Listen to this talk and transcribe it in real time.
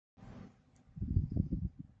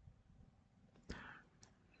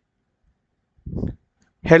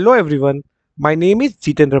Hello everyone, my name is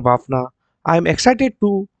Jitendra Bhafna. I am excited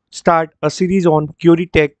to start a series on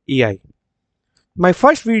CurieTech AI. My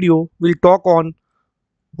first video will talk on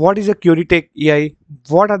what is a CurieTech AI,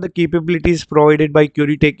 what are the capabilities provided by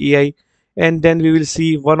CurieTech AI, and then we will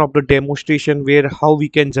see one of the demonstration where how we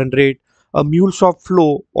can generate a MuleSoft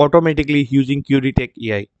flow automatically using CurieTech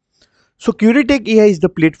AI. So CurieTech AI is the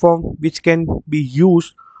platform which can be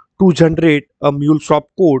used to generate a MuleSoft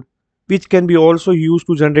code, which can be also used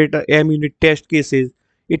to generate a M-unit test cases.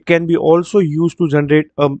 It can be also used to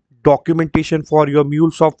generate a documentation for your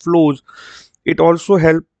MuleSoft flows. It also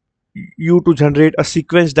help you to generate a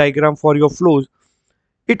sequence diagram for your flows.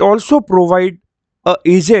 It also provide a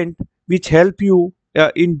agent which help you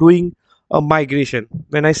in doing a migration.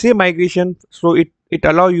 When I say migration, so it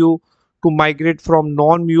allow you to migrate from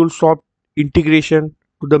non MuleSoft integration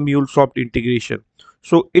to the MuleSoft integration.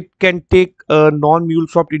 So it can take a non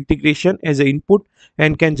MuleSoft integration as an input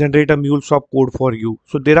and can generate a MuleSoft code for you.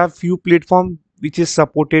 So there are few platforms which is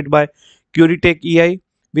supported by CurieTech AI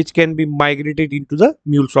which can be migrated into the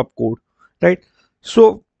MuleSoft code, right?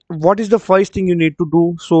 So what is the first thing you need to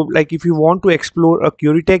do? So like if you want to explore a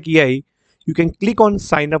CurieTech AI, you can click on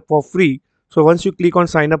sign up for free. So once you click on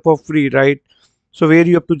sign up for free, right, so where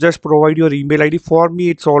you have to just provide your email ID. For me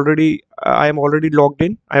it's already I am already logged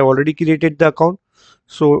in, I already created the account.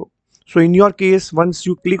 So in your case, once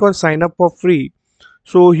you click on sign up for free,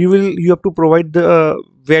 so you have to provide the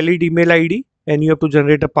valid email ID and you have to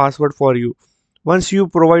generate a password for you. Once you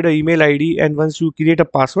provide an email ID and once you create a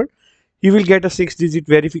password, you will get a 6-digit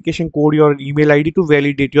verification code your email ID to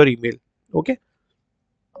validate your email. Okay,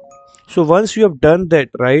 so once you have done that,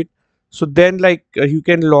 right, so then like you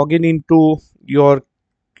can log in into your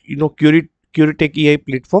CurieTech AI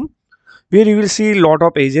platform where you will see a lot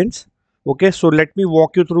of agents. Okay, so let me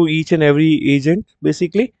walk you through each and every agent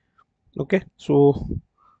basically. Okay, so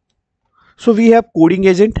we have coding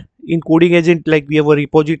agent. In coding agent, like we have a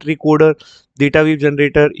repository coder, data view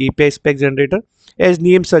generator, API spec generator. As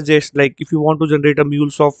name suggests, like if you want to generate a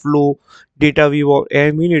MuleSoft flow, data view or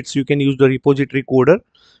minutes, you can use the repository coder.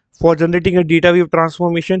 For generating a data view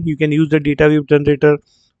transformation, you can use the data view generator.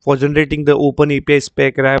 For generating the open API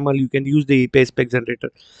spec YAML, you can use the API spec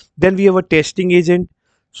generator. Then we have a testing agent.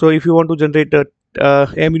 So if you want to generate a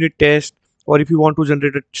unit test, or if you want to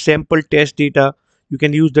generate a sample test data, you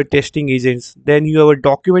can use the testing agents. Then you have a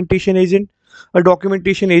documentation agent. A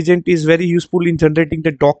documentation agent is very useful in generating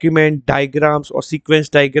the document diagrams or sequence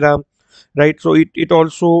diagram, right? So it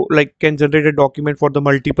also like can generate a document for the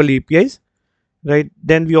multiple APIs, right?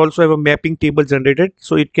 Then we also have a mapping table generated,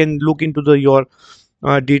 so it can look into the your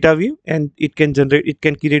data view and it can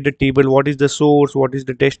create a table, what is the source, what is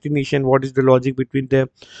the destination, what is the logic between them.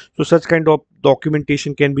 So such kind of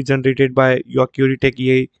documentation can be generated by your CurieTech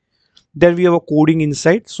AI. Then we have a coding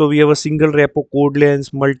insight. So we have a single repo code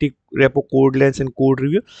lens, multi repo code lens, and code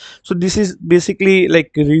review. So this is basically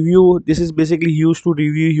like review. This is basically used to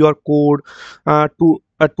review your code, to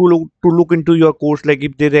look into your codes, like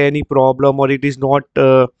if there are any problem or it is not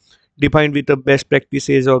defined with the best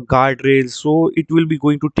practices or guardrails. So it will be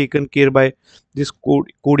going to taken care by this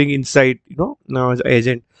coding insight, now as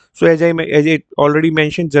agent. So as I already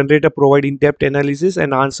mentioned, generator provide in-depth analysis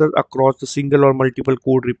and answer across the single or multiple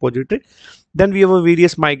code repository. Then we have a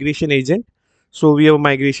various migration agent. So we have a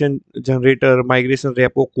migration generator, migration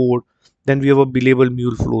repo code. Then we have a billable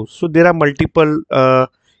mule flow. So there are multiple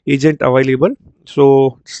agent available.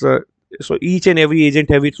 So each and every agent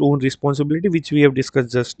have its own responsibility, which we have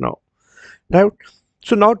discussed just now. Right.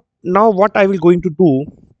 So now what I will going to do,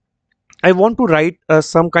 I want to write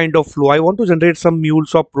some kind of flow. I want to generate some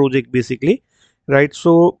MuleSoft project basically, right?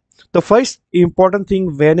 So the first important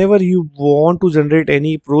thing whenever you want to generate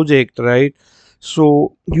any project, right?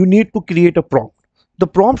 So you need to create a prompt. The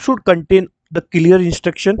prompt should contain the clear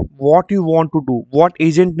instruction, what you want to do, what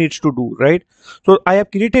agent needs to do, right? So I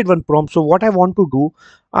have created one prompt. So what I want to do,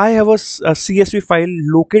 I have a CSV file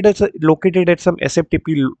located at some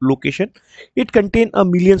SFTP location. It contains a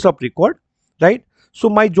millions of record, right? So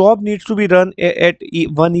my job needs to be run at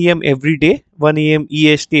 1 a.m. every day, 1 a.m.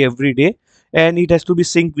 EST every day, and it has to be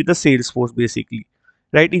synced with the Salesforce basically,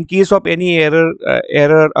 right? In case of any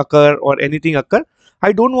error occur or anything occur,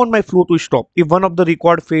 I don't want my flow to stop. If one of the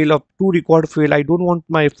record fail or two record fail, I don't want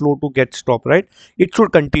my flow to get stopped, right? It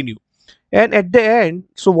should continue. And at the end,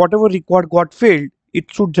 so whatever record got failed,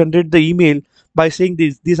 it should generate the email by saying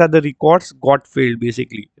these are the records got failed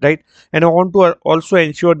basically, right? And I want to also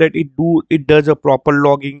ensure that it does a proper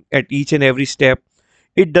logging at each and every step.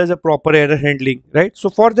 It does a proper error handling, right? So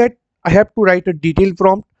for that I have to write a detailed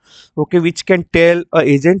prompt, okay, which can tell a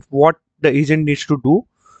agent what the agent needs to do.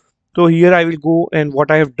 So here I will go, and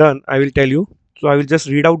what I have done I will tell you. So I will just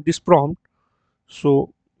read out this prompt.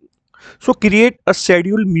 So create a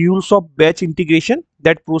scheduled MuleSoft batch integration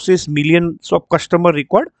that process millions of customer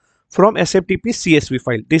record from SFTP CSV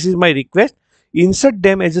file. This is my request. Insert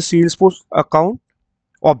them as a Salesforce account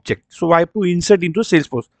object. So I have to insert into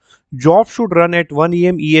Salesforce. Job should run at 1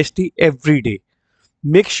 a.m. EST every day.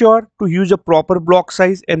 Make sure to use a proper block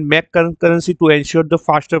size and map concurrency to ensure the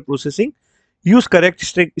faster processing. Use correct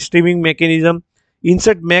streaming mechanism.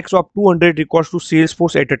 Insert max of 200 records to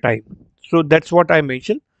Salesforce at a time. So that's what I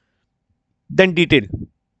mentioned. Then detail.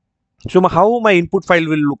 So how my input file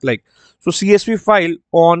will look like. So CSV file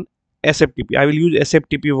on SFTP. I will use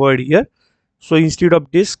SFTP word here. So instead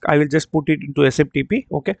of disk, I will just put it into SFTP.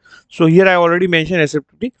 Okay. So here I already mentioned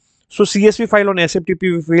SFTP. So CSV file on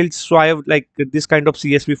SFTP fields. So I have like this kind of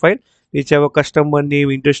CSV file, which have a customer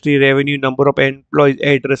name, industry, revenue, number of employees,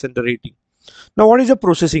 address, and the rating. Now, what is the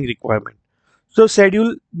processing requirement? So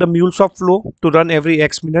schedule the MuleSoft flow to run every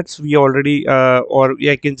X minutes. We already, or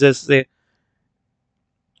I can just say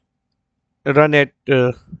run at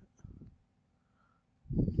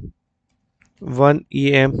 1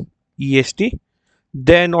 a.m. EST.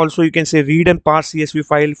 Then also you can say read and parse CSV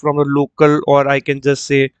file from the local, or I can just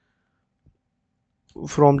say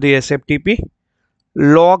from the SFTP.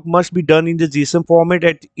 Log must be done in the JSON format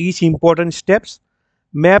at each important steps.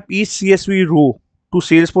 Map each CSV row to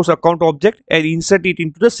Salesforce account object and insert it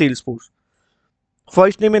into the Salesforce.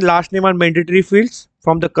 First name and last name are mandatory fields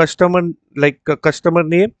from the customer, like customer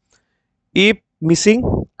name. If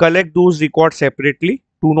missing, collect those records separately.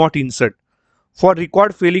 Do not insert. For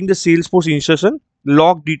record failing the Salesforce insertion,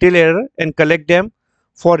 log detail error and collect them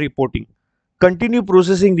for reporting. Continue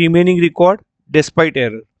processing remaining record despite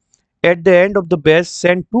error. At the end of the batch,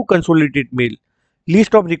 send 2 consolidated mail.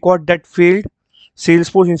 List of record that failed,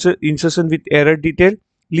 Salesforce insertion with error detail,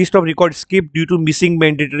 list of record skipped due to missing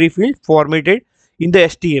mandatory field formatted in the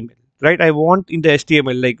HTML. Right? I want in the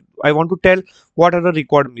HTML, like I want to tell what are the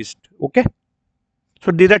record missed. Okay.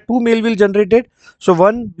 So there are 2 mail will generated. So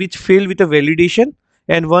one which failed with a validation,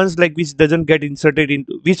 and one's like which doesn't get inserted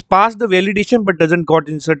into, which passed the validation but doesn't got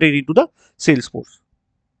inserted into the Salesforce.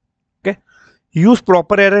 Okay. Use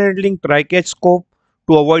proper error handling try catch scope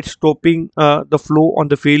to avoid stopping the flow on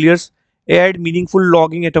the failures. Add meaningful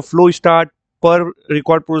logging at a flow start per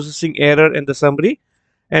record processing error and the summary.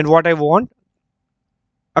 And what I want,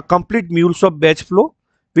 a complete MuleSoft batch flow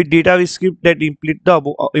with database script that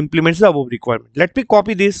implements the above requirement. Let me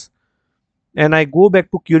copy this and I go back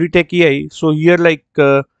to CurieTech AI. So here like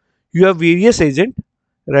you have various agent,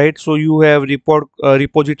 right? So you have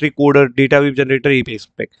repository coder, data web generator, API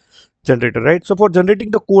spec generator, right? So for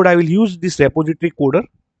generating the code, I will use this repository coder,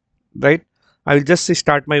 right? I will just say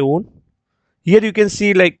start my own. Here you can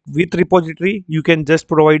see like with repository, you can just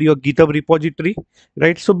provide your GitHub repository,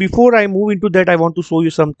 right? So before I move into that, I want to show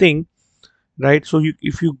you something, right? So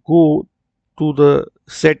if you go to the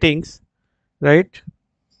settings, right?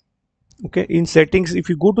 Okay, in settings, if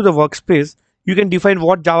you go to the workspace, you can define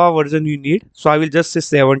what Java version you need. So I will just say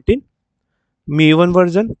 17, Maven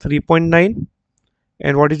version 3.9,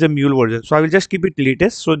 and what is the Mule version. So I will just keep it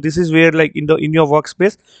latest. So this is where like in your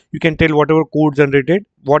workspace, you can tell whatever code generated,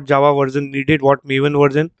 what Java version needed, what Maven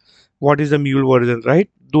version, what is the Mule version, right?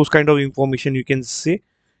 Those kind of information you can say.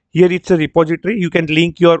 Here it's a repository. You can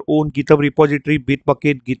link your own GitHub repository,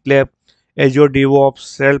 Bitbucket, GitLab, Azure DevOps,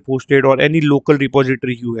 self-hosted, or any local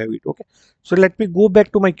repository you have it. Okay. So let me go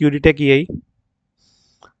back to my CurieTech AI.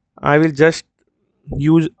 I will just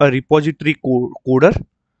use a repository coder.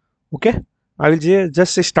 Okay. I will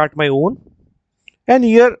just say start my own. And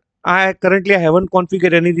here I haven't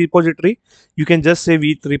configured any repository. You can just say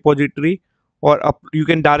with repository, or you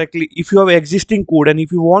can directly, if you have existing code and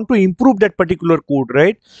if you want to improve that particular code,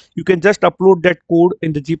 right, you can just upload that code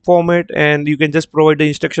in the zip format and you can just provide the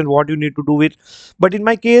instruction what you need to do it. But in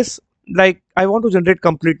my case, like I want to generate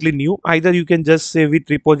completely new, either you can just say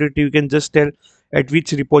with repository, you can just tell at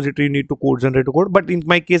which repository you need to generate a code. But in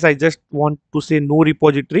my case, I just want to say no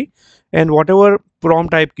repository, and whatever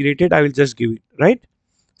prompt I've created, I will just give it, right?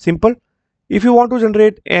 Simple. If you want to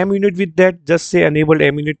generate M unit with that, just say enable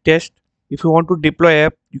M unit test. If you want to deploy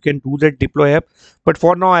app, you can do that deploy app. But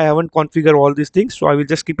for now, I haven't configured all these things, so I will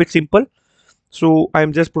just keep it simple. So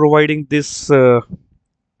I'm just providing this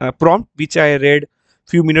prompt, which I read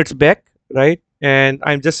few minutes back, right? And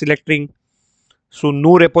I'm just selecting so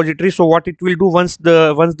no repository. So what it will do once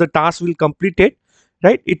the task will complete it,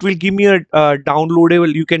 right? It will give me a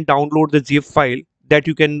downloadable. You can download the zip file that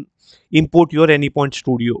you can import your Anypoint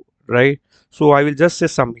Studio, right? So I will just say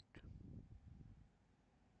submit.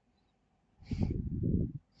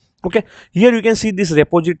 Okay, here you can see this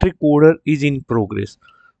repository coder is in progress.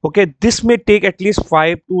 Okay, this may take at least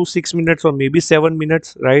 5 to 6 minutes or maybe 7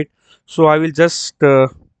 minutes, right? So I will just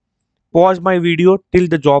pause my video till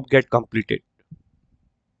the job get completed.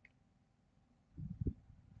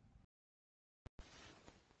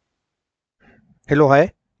 Hello,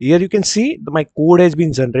 hi. Here you can see my code has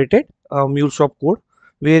been generated, MuleSoft code,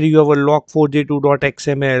 where you have a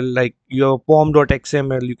log4j2.xml, like you have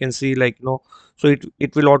pom.xml. You can see like so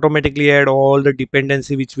it will automatically add all the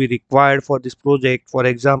dependency which we required for this project. For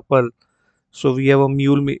example, so we have a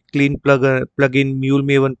clean plugin, Mule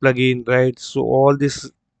Maven plugin, right? So all this,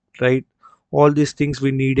 right? All these things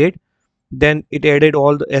we needed. Then it added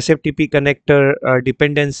all the SFTP connector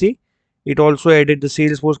dependency. It also added the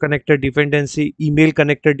Salesforce connector dependency, email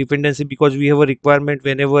connector dependency, because we have a requirement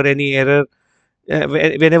whenever any error,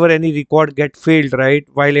 whenever any record get failed, right,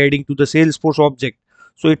 while adding to the Salesforce object.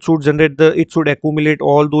 So it should accumulate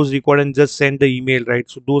all those record and just send the email, right?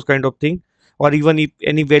 So those kind of thing, or even if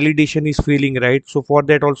any validation is failing, right? So for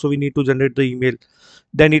that also we need to generate the email.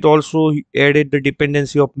 Then it also added the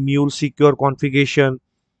dependency of Mule secure configuration,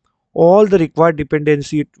 all the required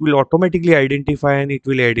dependency it will automatically identify and it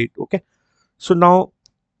will add it. Okay, so now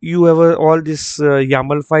you have all this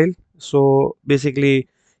YAML file. So basically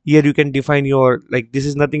here you can define your, like, this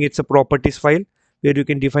is nothing, it's a properties file where you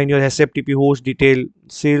can define your SFTP host detail,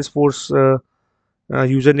 Salesforce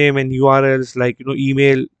username and URLs, like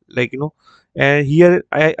email, like and here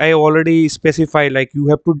I already specify, like, you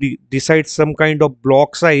have to decide some kind of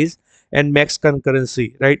block size and max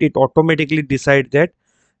concurrency, right? It automatically decide that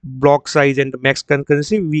block size and the max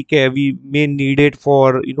concurrency we may need it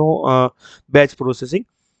for batch processing.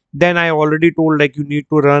 Then I already told, like, you need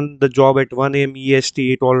to run the job at 1 a.m.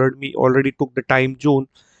 EST. It already took the time zone,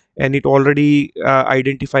 and it already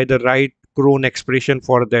identified the right cron expression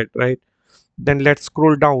for that, right? Then let's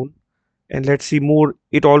scroll down and let's see more.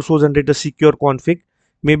 It also generated the secure config,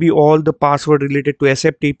 maybe all the password related to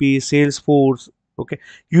SFTP, Salesforce. Okay,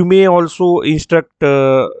 you may also instruct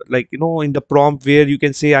like in the prompt where you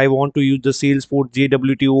can say I want to use the Salesforce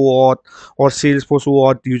JWTO or Salesforce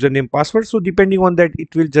auth username password. So depending on that,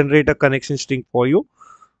 it will generate a connection string for you.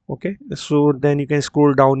 Okay, so then you can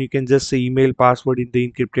scroll down, you can just say email password in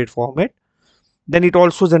the encrypted format. Then it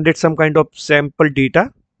also generates some kind of sample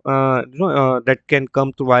data that can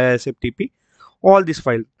come through via SFTP, all this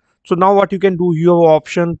file. So now what you can do, you have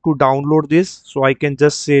option to download this. So I can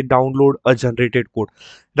just say download a generated code.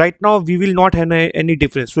 Right now we will not have any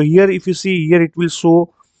difference. So here, if you see here, it will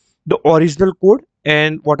show the original code,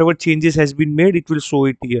 and whatever changes has been made, it will show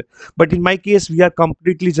it here. But in my case, we are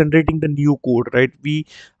completely generating the new code, right? We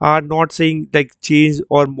are not saying like change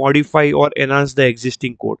or modify or enhance the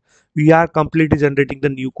existing code. We are completely generating the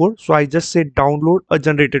new code. So I just say download a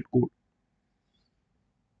generated code.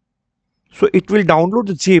 So it will download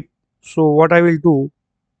the zip. So what I will do,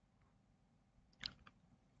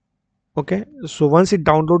 okay, so once it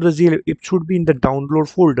downloads the zip, it should be in the download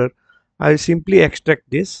folder. I'll simply extract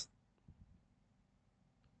this.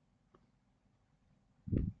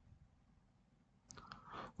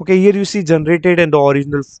 Okay, here you see generated and the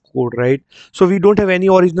original code, right? So we don't have any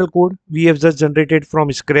original code. We have just generated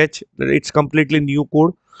from scratch. It's completely new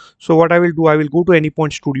code. So what I will do, I will go to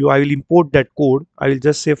Anypoint Studio. I will import that code. I will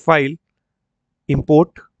just say file, import,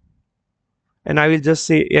 and I will just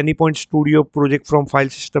say Anypoint Studio project from file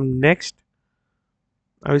system. Next,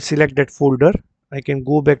 I will select that folder. I can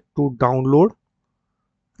go back to download,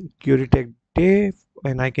 CurieTech dev,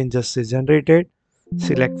 and I can just say generated,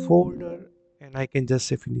 select folder, and I can just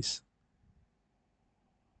say finish.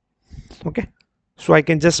 Okay, so I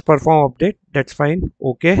can just perform update, that's fine.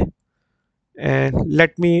 Okay, and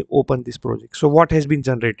let me open this project. So what has been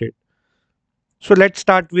generated? So let's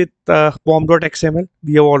start with pom.xml.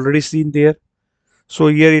 We have already seen there. So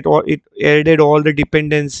here it added all the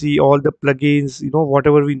dependency, all the plugins,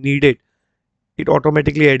 whatever we needed. It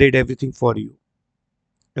automatically added everything for you,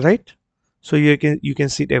 right? So you can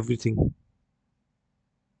see everything.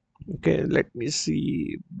 Okay, let me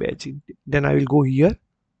see batching. Then I will go here.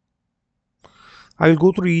 I will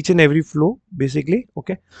go through each and every flow basically.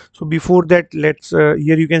 Okay, so before that, let's here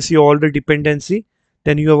you can see all the dependency.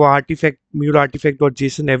 Then you have artifact, mule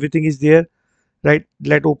artifact.json, everything is there, right?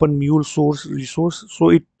 Let open mule source resource. So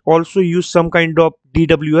it also use some kind of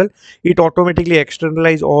DWL. It automatically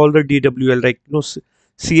externalize all the DWL, like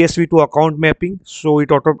CSV to account mapping. So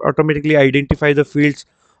it automatically identify the fields,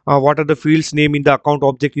 what are the fields name in the account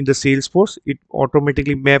object in the Salesforce. It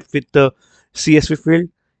automatically map with the CSV field.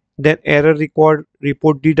 Then error record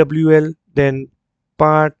report DWL, then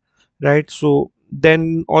part, right? So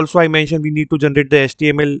then also I mentioned we need to generate the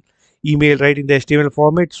HTML email right in the HTML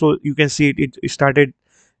format. So you can see it started,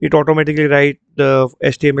 it automatically write the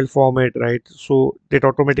HTML format, right? So that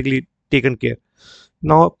automatically taken care.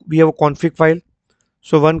 Now we have a config file.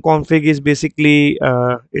 So one config is basically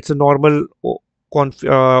it's a normal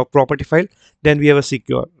property file. Then we have a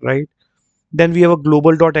secure, right? Then we have a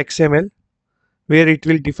global.xml where it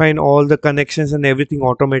will define all the connections and everything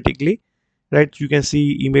automatically, right? You can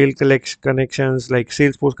see email connections like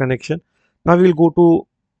Salesforce connection. Now we'll go to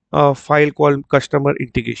a file called customer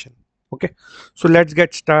integration. Okay, so let's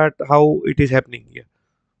get start how it is happening here.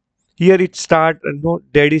 Here it start no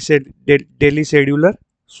daily scheduler.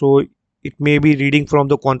 So it may be reading from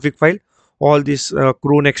the config file all this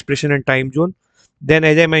cron expression and time zone. Then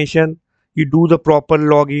as I mentioned, you do the proper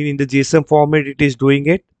login in the JSON format, it is doing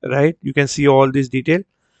it, right? You can see all this detail.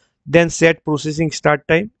 Then set processing start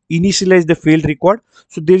time, initialize the failed record.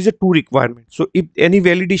 So there is a two requirement. So if any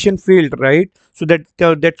validation failed, right, so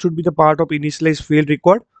that should be the part of initialize failed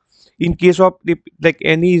record. In case of like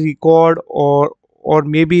any record or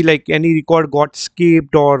maybe like any record got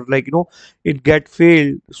skipped or like it get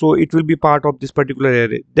failed, so it will be part of this particular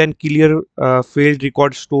array. Then clear failed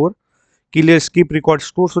record store, killer skip record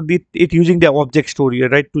store. So it using the object store here,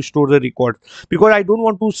 right, to store the record, because I don't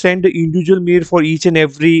want to send the individual mail for each and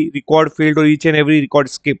every record failed or each and every record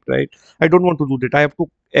skipped, right? I don't want to do that. I have to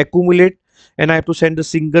accumulate and I have to send a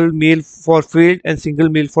single mail for failed and single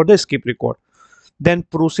mail for the skip record. Then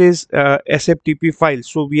process SFTP file.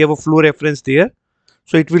 So we have a flow reference there,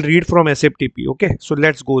 so it will read from SFTP. Okay, so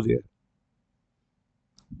let's go there.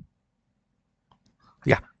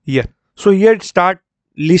 Yeah, here. So here it start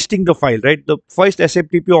listing the file, right? The first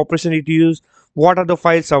SFTP operation it use, what are the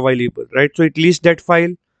files available, right? So it lists that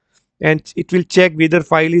file and it will check whether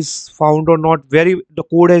file is found or not. The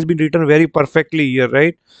code has been written very perfectly here,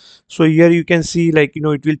 right? So here you can see like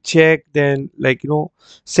it will check, then like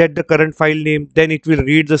set the current file name, then it will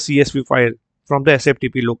read the CSV file from the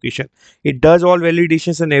SFTP location. It does all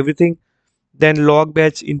validations and everything. Then log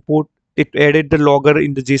batch input, it added the logger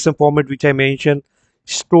in the JSON format which I mentioned,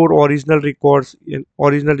 store original records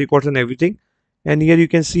and everything. And here you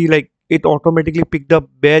can see like it automatically picked up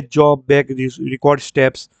batch job back record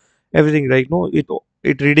steps, everything, right? No,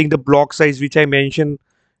 it reading the block size which I mentioned,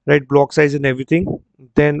 right? Block size and everything.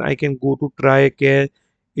 Then I can go to try catch,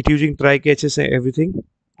 it using try catches and everything.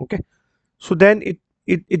 Okay, so then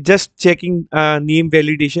it just checking name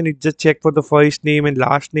validation. It just check for the first name and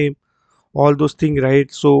last name, all those things,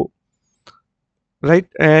 right? So right,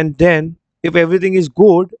 and then if everything is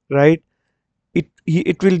good, right,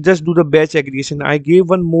 it will just do the batch aggregation. I gave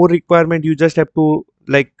one more requirement. You just have to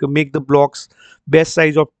like make the blocks batch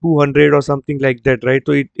size of 200 or something like that, right?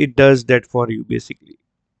 So it does that for you basically.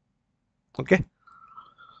 Okay,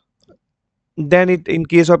 then it in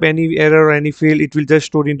case of any error or any fail, it will just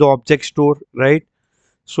store in the object store, right?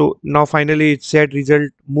 So now finally it said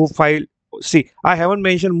result move file. See, I haven't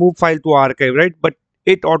mentioned move file to archive, right? But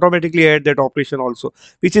it automatically add that operation also,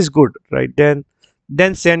 which is good, right?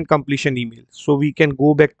 Then send completion email. So we can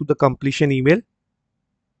go back to the completion email.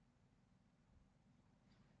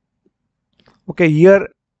 Okay, here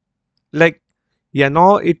like yeah,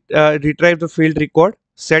 now it retrieve the field record,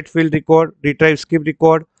 set field record, retrieve skip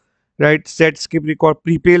record, right? Set skip record,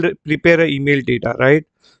 prepare a email data, right?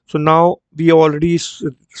 So now we already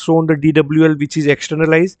shown the DWL which is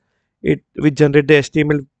externalized. It will generate the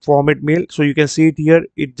HTML format mail. So you can see it here.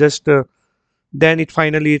 It just then it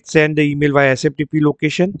finally it send the email via SFTP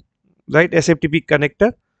location, right? SFTP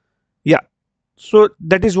connector. Yeah. So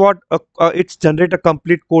that is what it's generate a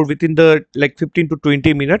complete code within the like 15 to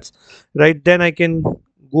 20 minutes, right? Then I can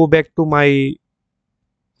go back to my,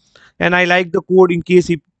 and I like the code in case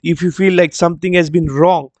if you feel like something has been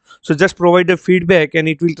wrong, so just provide the feedback and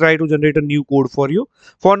it will try to generate a new code for you.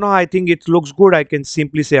 For now I think it looks good. I can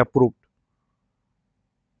simply say approved.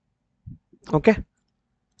 Okay,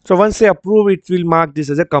 so once I approve, it will mark this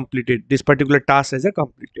as a completed, this particular task as a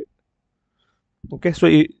completed. Okay, so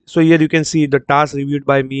so here you can see the task reviewed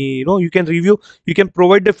by me. You can review, you can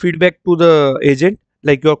provide the feedback to the agent,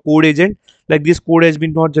 like your code agent, like this code has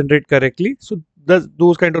been not generated correctly. So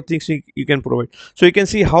those kind of things you can provide. So you can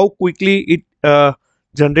see how quickly it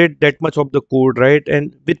generate that much of the code, right?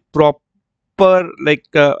 And with proper like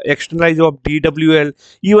externalize of DWL,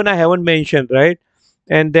 even I haven't mentioned, right?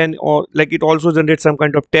 And then or like it also generates some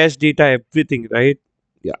kind of test data, everything, right?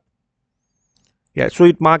 Yeah, yeah, so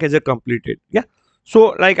it mark as a completed. Yeah,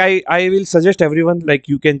 so like I will suggest everyone like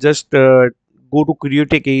you can just go to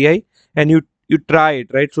CurieTech AI and you try it,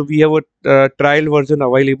 right? So we have a trial version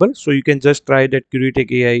available, so you can just try that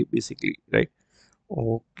CurieTech AI basically, right?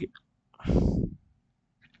 Okay.